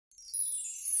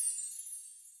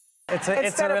It's a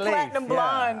Instead of relief. platinum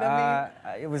blonde, I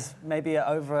mean. It was maybe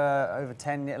over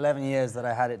 10, 11 years that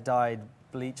I had it dyed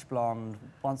bleach blonde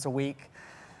once a week.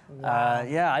 Wow.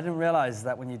 Yeah, I didn't realize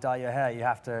that when you dye your hair, you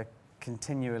have to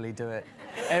continually do it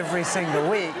every single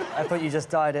week. I thought you just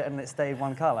dyed it and it stayed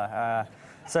one color.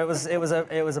 So it was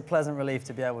a pleasant relief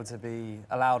to be able to be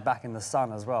allowed back in the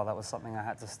sun as well. That was something I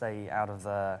had to stay out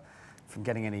of from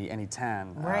getting any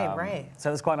tan. Right. So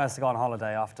it was quite nice to go on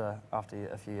holiday after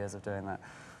a few years of doing that.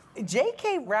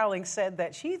 J.K. Rowling said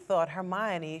that she thought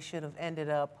Hermione should have ended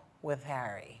up with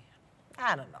Harry.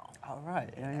 I don't know. Oh,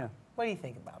 right, yeah. What do you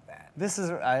think about that? This is,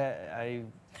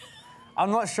 I'm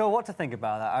not sure what to think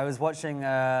about that. I was watching,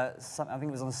 I think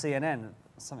it was on CNN,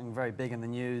 something very big in the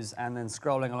news, and then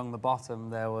scrolling along the bottom,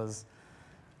 there was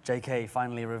J.K.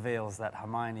 finally reveals that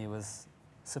Hermione was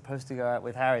supposed to go out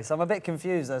with Harry. So I'm a bit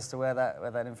confused as to where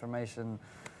that information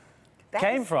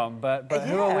came from. But yeah.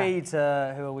 who are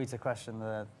we to question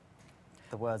the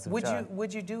words of Jo?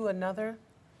 Would you do another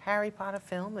Harry Potter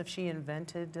film if she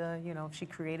invented, you know, if she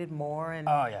created more? And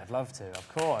oh yeah, I'd love to, of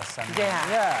course.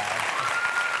 Yeah.